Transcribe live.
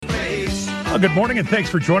Well, good morning, and thanks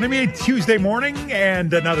for joining me. Tuesday morning,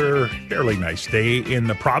 and another fairly nice day in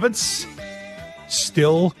the province.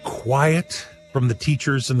 Still quiet from the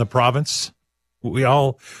teachers in the province. We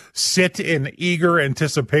all sit in eager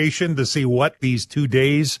anticipation to see what these 2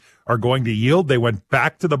 days are going to yield. They went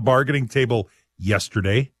back to the bargaining table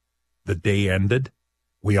yesterday. The day ended.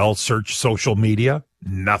 We all searched social media.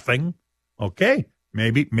 Nothing. Okay,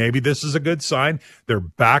 maybe this is a good sign. They're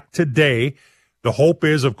back today. The hope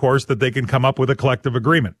is, of course, that they can come up with a collective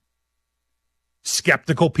agreement.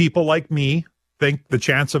 Skeptical people like me think the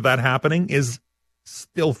chance of that happening is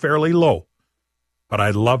still fairly low. But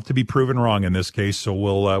I'd love to be proven wrong in this case, so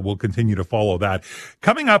we'll continue to follow that.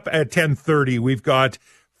 Coming up at 10:30, we've got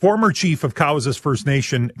former chief of Cowessess First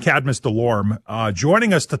Nation, Cadmus Delorme,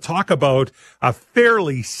 joining us to talk about a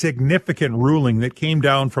fairly significant ruling that came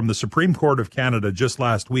down from the Supreme Court of Canada just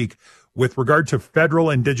last week with regard to Federal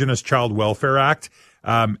Indigenous Child Welfare Act,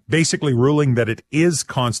 basically ruling that it is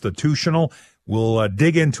constitutional. We'll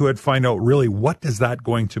dig into it, find out really what is that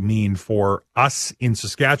going to mean for us in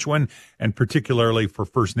Saskatchewan and particularly for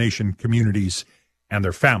First Nation communities and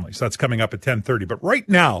their families. That's coming up at 10:30. But right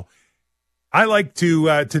now, I like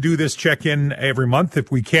to do this check-in every month,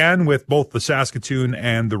 if we can, with both the Saskatoon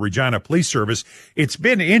and the Regina Police Service. It's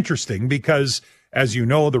been interesting because, as you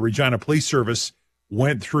know, the Regina Police Service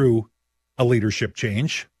went through a leadership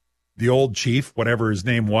change. The old chief, whatever his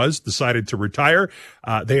name was, decided to retire.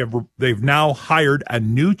 They've now hired a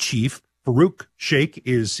new chief. Farouk Sheikh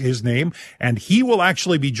is his name, and he will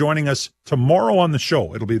actually be joining us tomorrow on the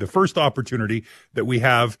show. It'll be the first opportunity that we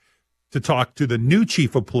have to talk to the new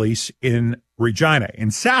chief of police in Regina.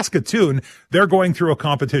 In Saskatoon, they're going through a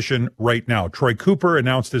competition right now. Troy Cooper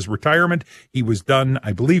announced his retirement. He was done,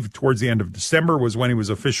 I believe, towards the end of December was when he was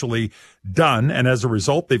officially done. And as a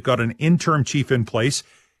result, they've got an interim chief in place.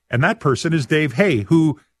 And that person is Dave Haye,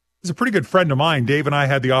 who is a pretty good friend of mine. Dave and I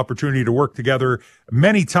had the opportunity to work together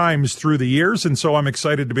many times through the years. And so I'm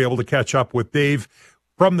excited to be able to catch up with Dave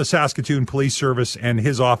from the Saskatoon Police Service and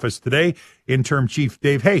his office today. Interim Chief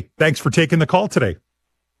Dave Haye, thanks for taking the call today.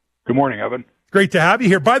 Good morning, Evan. Great to have you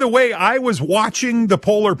here. By the way, I was watching the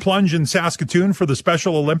polar plunge in Saskatoon for the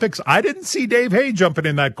Special Olympics. I didn't see Dave Haye jumping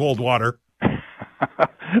in that cold water.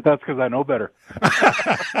 That's because I know better.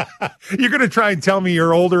 You're going to try and tell me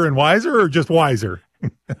you're older and wiser, or just wiser?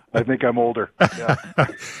 I think I'm older. Yeah.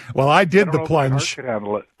 Well, I did the plunge. Could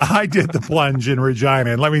handle it. I did the plunge in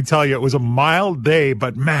Regina, and let me tell you, it was a mild day,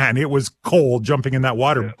 but man, it was cold jumping in that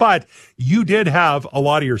water. Yeah. But you did have a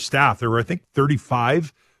lot of your staff. There were, I think,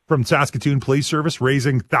 35 from Saskatoon Police Service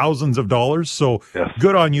raising thousands of dollars. So yes.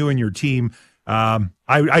 Good on you and your team.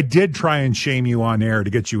 I did try and shame you on air to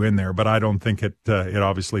get you in there, but I don't think it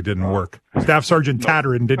obviously didn't work. Staff Sergeant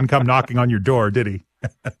Tatterin didn't come knocking on your door, did he?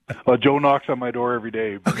 Well, Joe knocks on my door every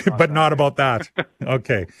day. But not about that.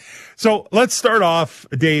 Okay. So let's start off,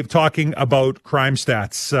 Dave, talking about crime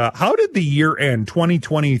stats. How did the year end,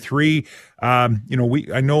 2023? I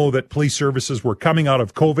know that police services were coming out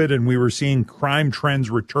of COVID and we were seeing crime trends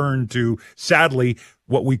return to, sadly,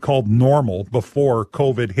 what we called normal before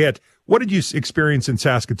COVID hit. What did you experience in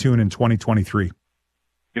Saskatoon in 2023?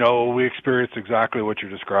 We experienced exactly what you're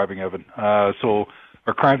describing, Evan. So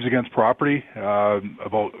our crimes against property,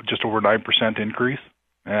 about just over 9% increase,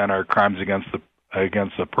 and our crimes against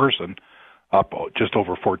the person up just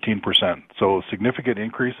over 14%. So significant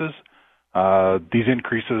increases. These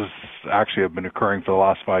increases actually have been occurring for the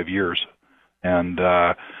last 5 years. And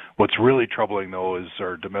what's really troubling, though, is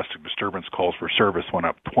our domestic disturbance calls for service went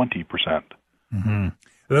up 20%. Mm-hmm.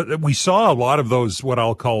 We saw a lot of those, what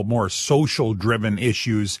I'll call more social-driven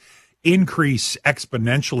issues, increase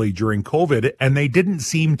exponentially during COVID, and they didn't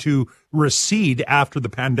seem to recede after the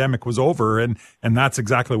pandemic was over, and that's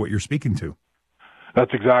exactly what you're speaking to.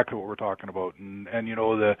 That's exactly what we're talking about. And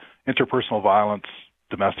the interpersonal violence,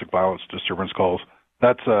 domestic violence disturbance calls,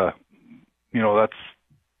 that's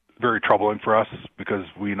very troubling for us because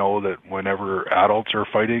we know that whenever adults are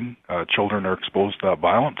fighting, children are exposed to that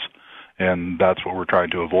violence. And that's what we're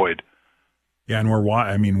trying to avoid. Yeah, and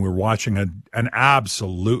we're watching an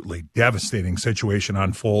absolutely devastating situation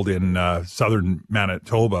unfold in southern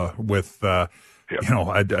Manitoba with a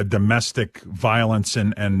domestic violence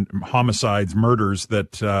and homicides, murders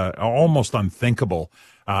that are almost unthinkable.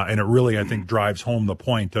 And it really, I think, drives home the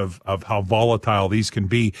point of how volatile these can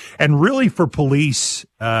be. And really, for police,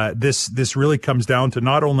 this really comes down to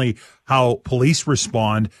not only how police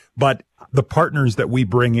respond, but the partners that we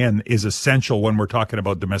bring in is essential when we're talking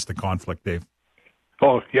about domestic conflict, Dave.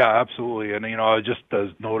 Oh, yeah, absolutely. And, I just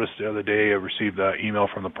noticed the other day I received an email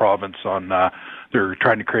from the province on they're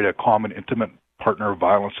trying to create a common intimate partner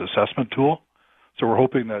violence assessment tool. So we're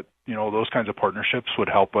hoping that, those kinds of partnerships would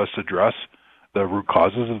help us address the root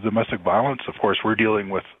causes of domestic violence. Of course, we're dealing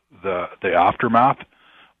with the aftermath,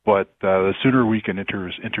 but the sooner we can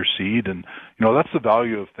intercede, and that's the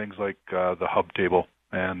value of things like the hub table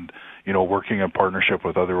and working in partnership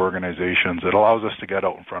with other organizations. It allows us to get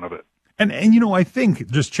out in front of it. And I think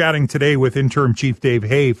just chatting today with Interim Chief Dave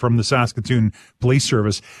Haye from the Saskatoon Police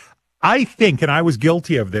Service, I think, and I was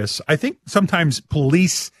guilty of this, I think sometimes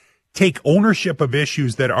police take ownership of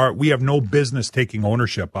issues that we have no business taking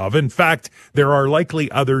ownership of. In fact, there are likely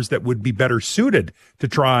others that would be better suited to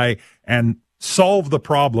try and solve the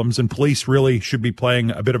problems, and police really should be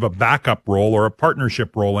playing a bit of a backup role or a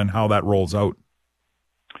partnership role in how that rolls out.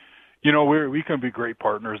 We can be great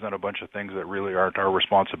partners in a bunch of things that really aren't our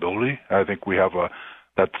responsibility. I think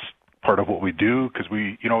that's part of what we do, because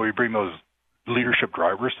we bring those leadership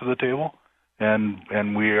drivers to the table,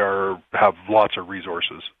 and we have lots of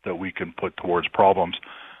resources that we can put towards problems.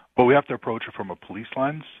 But we have to approach it from a police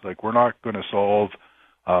lens. Like, we're not going to solve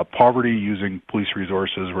poverty using police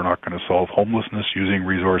resources. We're not going to solve homelessness using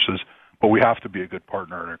resources, but we have to be a good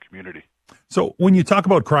partner in our community. So when you talk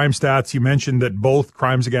about crime stats, you mentioned that both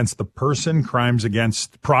crimes against the person, crimes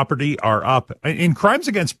against property are up. In crimes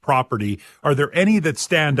against property, are there any that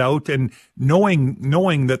stand out? And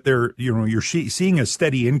knowing that you're seeing a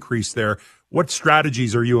steady increase there, what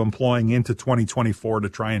strategies are you employing into 2024 to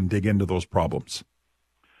try and dig into those problems?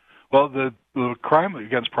 Well, the crime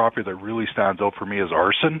against property that really stands out for me is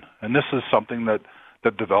arson, and this is something that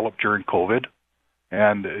developed during COVID.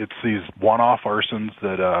 And it's these one-off arsons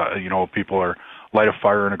that people light a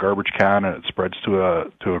fire in a garbage can, and it spreads to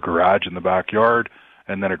a garage in the backyard,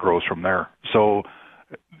 and then it grows from there. So,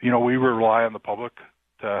 we rely on the public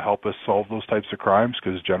to help us solve those types of crimes,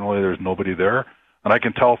 because generally there's nobody there. And I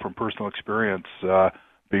can tell from personal experience,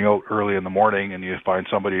 being out early in the morning and you find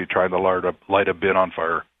somebody trying to light a bin on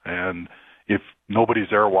fire, and if nobody's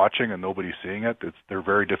there watching and nobody's seeing it, they're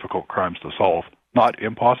very difficult crimes to solve. Not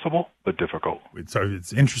impossible, but difficult.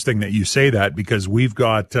 It's interesting that you say that, because we've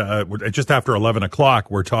got, just after 11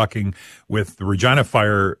 o'clock, we're talking with the Regina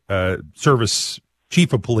Fire Service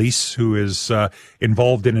Chief of Police, who is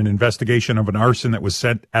involved in an investigation of an arson that was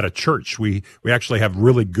set at a church. We actually have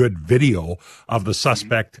really good video of the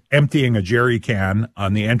suspect emptying a jerry can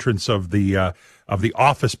on the entrance of the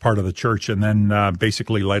office part of the church, and then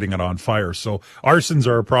basically lighting it on fire. So arsons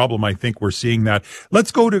are a problem. I think we're seeing that.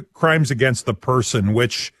 Let's go to crimes against the person,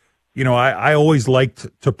 which, I always liked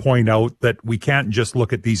to point out that we can't just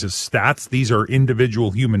look at these as stats. These are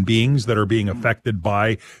individual human beings that are being affected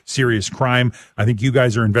by serious crime. I think you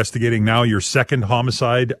guys are investigating now your second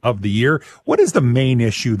homicide of the year. What is the main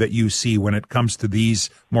issue that you see when it comes to these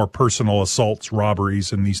more personal assaults,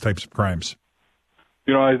 robberies, and these types of crimes?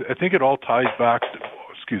 I think it all ties back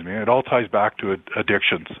to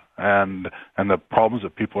addictions and the problems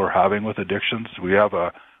that people are having with addictions. We have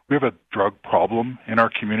a drug problem in our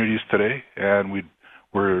communities today, and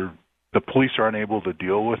the police are unable to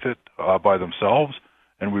deal with it by themselves,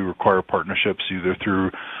 and we require partnerships either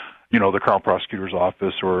through the Crown Prosecutor's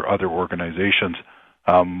Office or other organizations.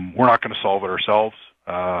 We're not going to solve it ourselves.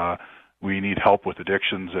 We need help with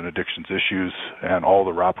addictions and addictions issues and all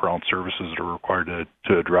the wraparound services that are required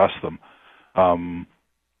to address them.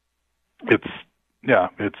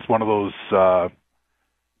 It's one of those.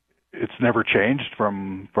 It's never changed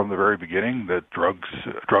from the very beginning that drugs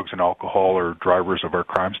and alcohol are drivers of our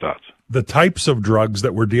crime stats. The types of drugs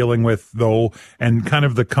that we're dealing with, though, and kind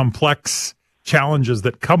of the complex challenges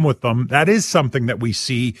that come with them, that is something that we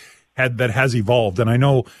see that has evolved. And I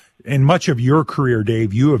know in much of your career,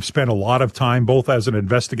 Dave, you have spent a lot of time both as an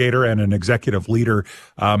investigator and an executive leader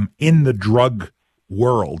in the drug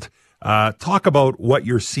world. Talk about what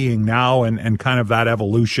you're seeing now and kind of that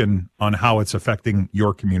evolution on how it's affecting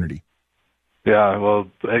your community. Yeah, well,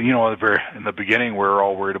 in the beginning, we were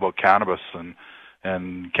all worried about cannabis,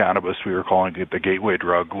 and cannabis, we were calling it the gateway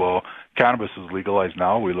drug. Well, cannabis is legalized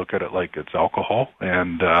now. We look at it like it's alcohol,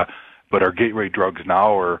 but our gateway drugs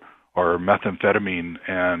now are methamphetamine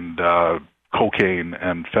and cocaine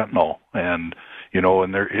and fentanyl, and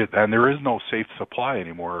there is no safe supply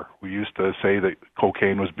anymore. We used to say that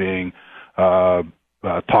cocaine was being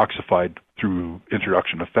toxified through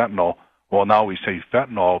introduction of fentanyl. Well, now we say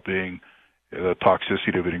fentanyl being the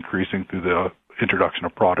toxicity of it increasing through the introduction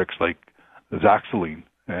of products like Zaxaline,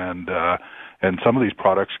 and some of these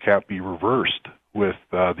products can't be reversed with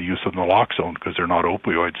the use of naloxone because they're not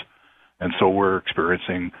opioids, and so we're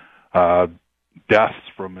experiencing deaths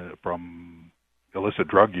from illicit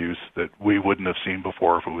drug use that we wouldn't have seen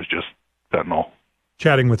before if it was just fentanyl.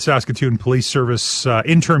 chatting with Saskatoon Police Service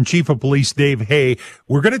Interim Chief of Police Dave Haye.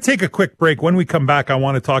 We're going to take a quick break. When we come back, I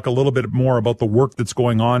want to talk a little bit more about the work that's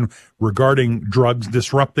going on regarding drugs,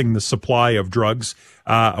 disrupting the supply of drugs.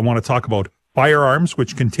 I want to talk about firearms,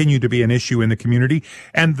 which continue to be an issue in the community,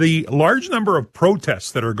 and the large number of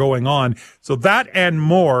protests that are going on. So that and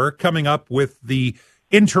more coming up with the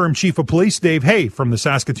Interim Chief of Police, Dave Haye, from the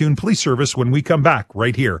Saskatoon Police Service when we come back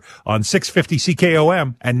right here on 650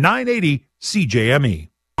 CKOM and 980 CJME.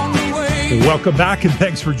 Welcome back, and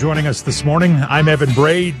thanks for joining us this morning. I'm Evan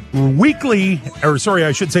Bray. Monthly.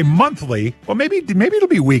 Well, maybe it'll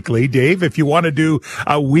be weekly, Dave. If you want to do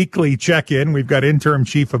a weekly check-in, we've got Interim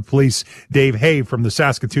Chief of Police Dave Haye from the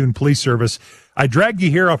Saskatoon Police Service. I dragged you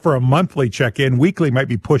here for a monthly check-in. Weekly might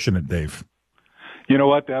be pushing it, Dave. You know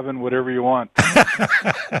what, Evan? Whatever you want.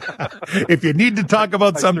 If you need to talk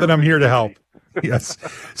about something, I'm here to help. Yes.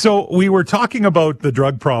 So we were talking about the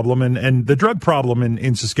drug problem, and the drug problem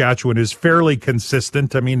in Saskatchewan is fairly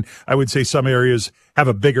consistent. I mean, I would say some areas have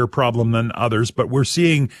a bigger problem than others, but we're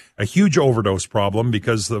seeing a huge overdose problem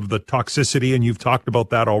because of the toxicity, and you've talked about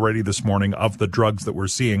that already this morning, of the drugs that we're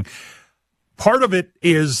seeing. Part of it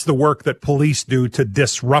is the work that police do to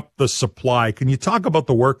disrupt the supply. Can you talk about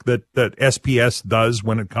the work that SPS does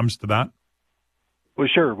when it comes to that? Well,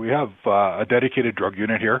 sure. We have a dedicated drug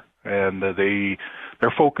unit here, and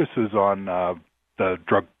their focus is on the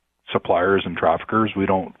drug suppliers and traffickers. We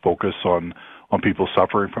don't focus on people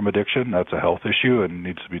suffering from addiction. That's a health issue and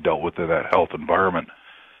needs to be dealt with in that health environment.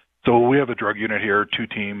 So we have a drug unit here,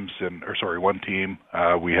 one team.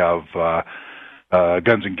 We have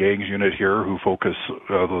guns and gangs unit here who focus,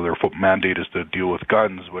 although their mandate is to deal with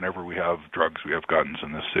guns. Whenever we have drugs, we have guns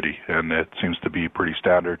in this city, and it seems to be pretty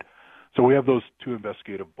standard. So we have those two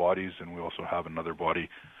investigative bodies, and we also have another body.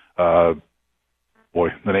 The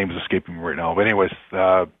name is escaping me right now. But anyways,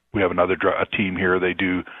 we have a team here.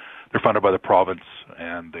 They're funded by the province,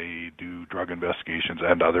 and they do drug investigations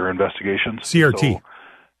and other investigations. CRT.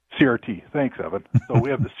 CRT. Thanks, Evan. So we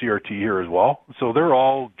have the CRT here as well. So they're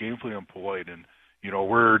all gainfully employed, and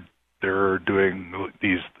they're doing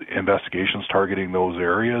these investigations targeting those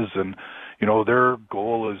areas, and their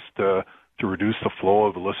goal is to reduce the flow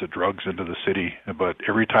of illicit drugs into the city. But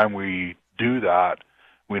every time we do that,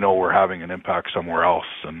 we know we're having an impact somewhere else,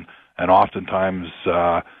 and oftentimes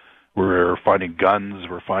we're finding guns,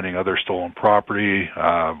 we're finding other stolen property.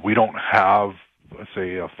 We don't have,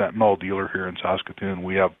 say, a fentanyl dealer here in Saskatoon.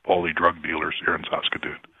 We have poly drug dealers here in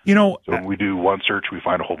Saskatoon. So when we do one search, we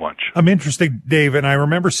find a whole bunch. I'm interested, Dave, and I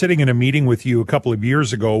remember sitting in a meeting with you a couple of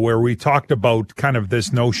years ago where we talked about kind of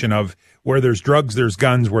this notion of where there's drugs, there's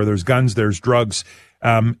guns, where there's guns, there's drugs.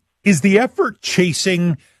 Is the effort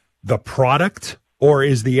chasing the product, or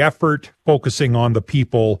is the effort focusing on the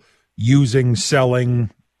people using, selling,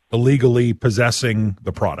 illegally possessing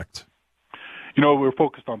the product? We're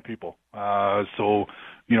focused on people. All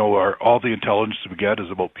the intelligence we get is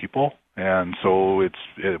about people, and so we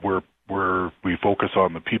focus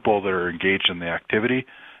on the people that are engaged in the activity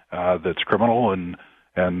that's criminal, and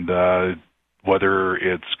whether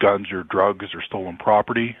it's guns or drugs or stolen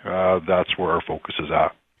property, that's where our focus is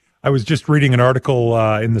at. I was just reading an article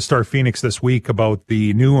in the Star Phoenix this week about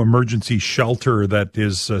the new emergency shelter that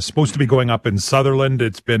is supposed to be going up in Sutherland.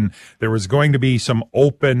 There was going to be some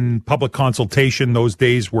open public consultation. Those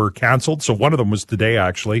days were canceled. So one of them was today,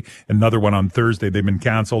 actually. Another one on Thursday. They've been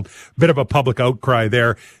canceled. Bit of a public outcry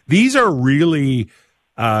there. These are really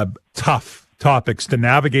tough topics to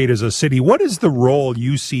navigate as a city. What is the role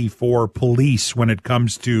you see for police when it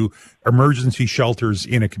comes to emergency shelters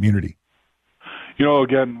in a community?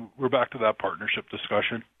 Again, we're back to that partnership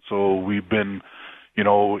discussion. So we've been,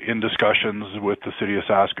 in discussions with the city of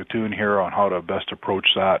Saskatoon here on how to best approach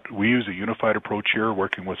that. We use a unified approach here,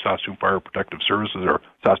 working with Saskatoon Fire Protective Services, or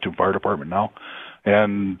Saskatoon Fire Department now.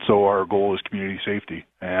 And so our goal is community safety.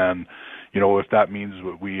 And, if that means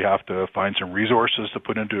we have to find some resources to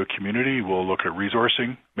put into a community, we'll look at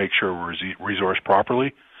resourcing, make sure we're resourced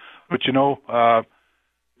properly. But,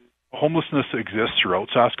 homelessness exists throughout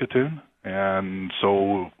Saskatoon. And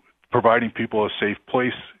so providing people a safe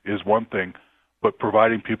place is one thing, but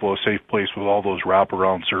providing people a safe place with all those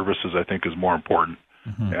wraparound services, I think, is more important.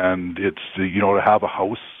 Mm-hmm. And it's, to have a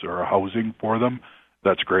house or a housing for them,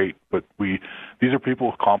 that's great. But these are people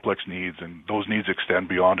with complex needs, and those needs extend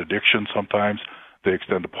beyond addiction sometimes. They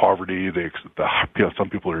extend to poverty.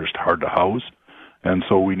 Some people are just hard to house. And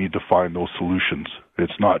so we need to find those solutions.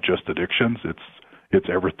 It's not just addictions. It's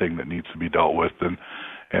everything that needs to be dealt with.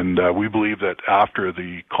 And we believe that after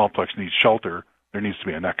the complex needs shelter, there needs to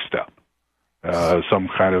be a next step, some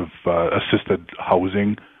kind of assisted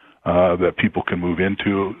housing that people can move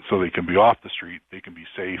into, so they can be off the street, they can be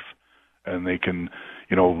safe, and they can,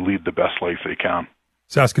 lead the best life they can.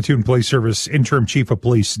 Saskatoon Police Service Interim Chief of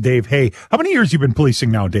Police, Dave Haye. How many years have you been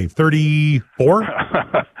policing now, Dave? 34?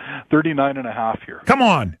 39 and a half here. Come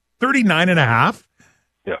on, 39 and a half?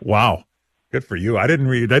 Yeah. Wow. Good for you. I didn't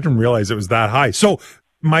realize it was that high. So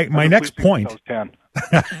my next point. I was 10.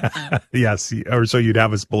 Yes, or so you'd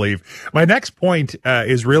have us believe. My next point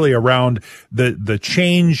is really around the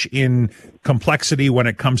change in complexity when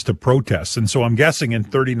it comes to protests. And so I'm guessing in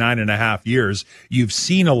 39 and a half years, you've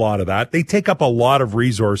seen a lot of that. They take up a lot of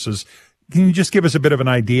resources. Can you just give us a bit of an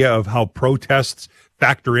idea of how protests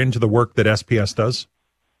factor into the work that SPS does?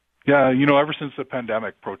 Yeah, ever since the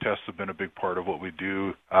pandemic, protests have been a big part of what we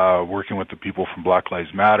do, working with the people from Black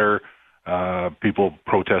Lives Matter, people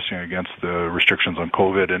protesting against the restrictions on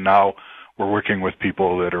COVID, and now we're working with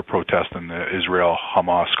people that are protesting the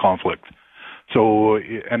Israel-Hamas conflict. So,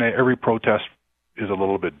 and every protest is a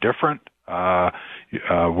little bit different.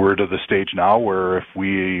 We're to the stage now where if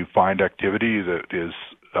we find activity that is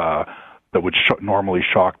that would normally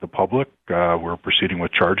shock the public, we're proceeding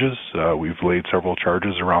with charges. We've laid several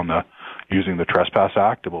charges around using the Trespass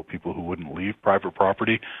Act about people who wouldn't leave private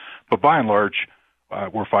property. But by and large,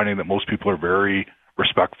 we're finding that most people are very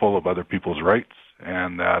respectful of other people's rights,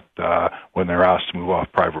 and that when they're asked to move off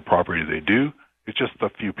private property, they do. It's just a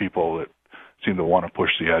few people that seem to want to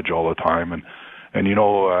push the edge all the time. And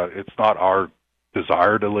it's not our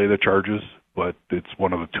desire to lay the charges, but it's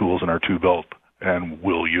one of the tools in our tool belt, and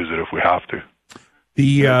we'll use it if we have to.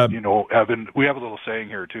 Evan, we have a little saying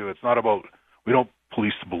here, too. It's not about, we don't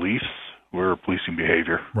police the beliefs, we're policing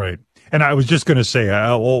behavior. Right. And I was just going to say,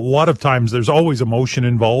 a lot of times there's always emotion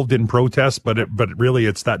involved in protests, but really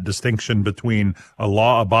it's that distinction between a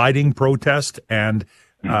law-abiding protest and,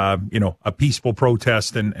 a peaceful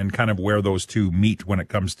protest, and kind of where those two meet when it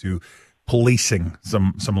comes to policing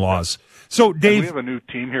some laws. So, Dave, and we have a new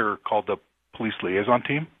team here called the Police Liaison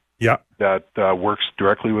Team. Yeah. That works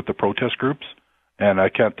directly with the protest groups, and I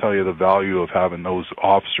can't tell you the value of having those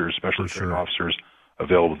officers, especially trained officers,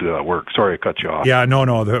 available to do that work. Sorry, I cut you off. Yeah,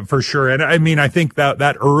 no, for sure. And I mean, I think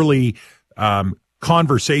that early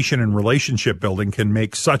conversation and relationship building can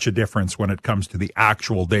make such a difference when it comes to the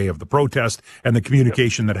actual day of the protest and the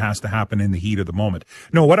communication that has to happen in the heat of the moment.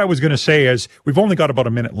 No, what I was going to say is we've only got about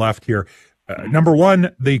a minute left here. Number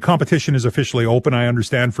one, the competition is officially open, I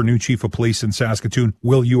understand, for new chief of police in Saskatoon.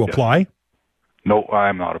 Will you apply? No,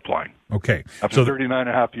 I'm not applying. Okay. After 39 and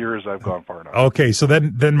a half years, I've gone far enough. Okay, so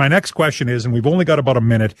then my next question is, and we've only got about a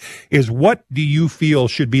minute, is what do you feel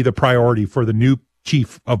should be the priority for the new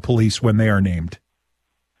chief of police when they are named?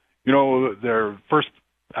 Their first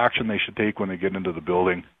action they should take when they get into the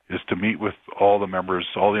building is to meet with all the members,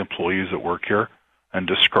 all the employees that work here, and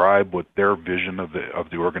describe what their vision of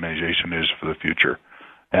the organization is for the future.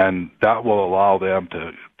 And that will allow them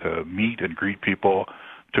to meet and greet people,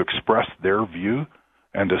 to express their view,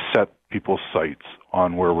 and to set people's sights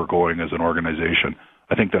on where we're going as an organization.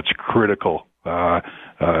 I think that's critical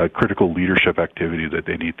leadership activity that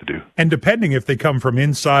they need to do. And depending if they come from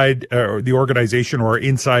inside the organization or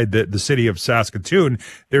inside the city of Saskatoon,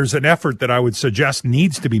 there's an effort that I would suggest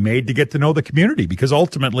needs to be made to get to know the community, because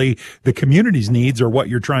ultimately the community's needs are what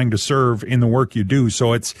you're trying to serve in the work you do.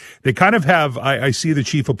 So they kind of have, I see the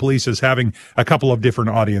chief of police as having a couple of different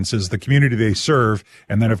audiences, the community they serve,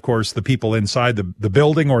 and then of course the people inside the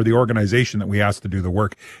building or the organization that we ask to do the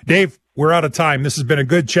work. Dave, we're out of time. This has been a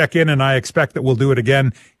good check-in, and I expect that we'll do it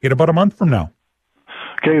again in about a month from now.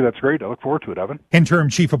 Okay, that's great. I look forward to it, Evan. Interim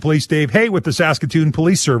Chief of Police Dave Haye with the Saskatoon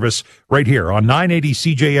Police Service right here on 980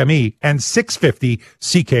 CJME and 650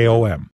 CKOM.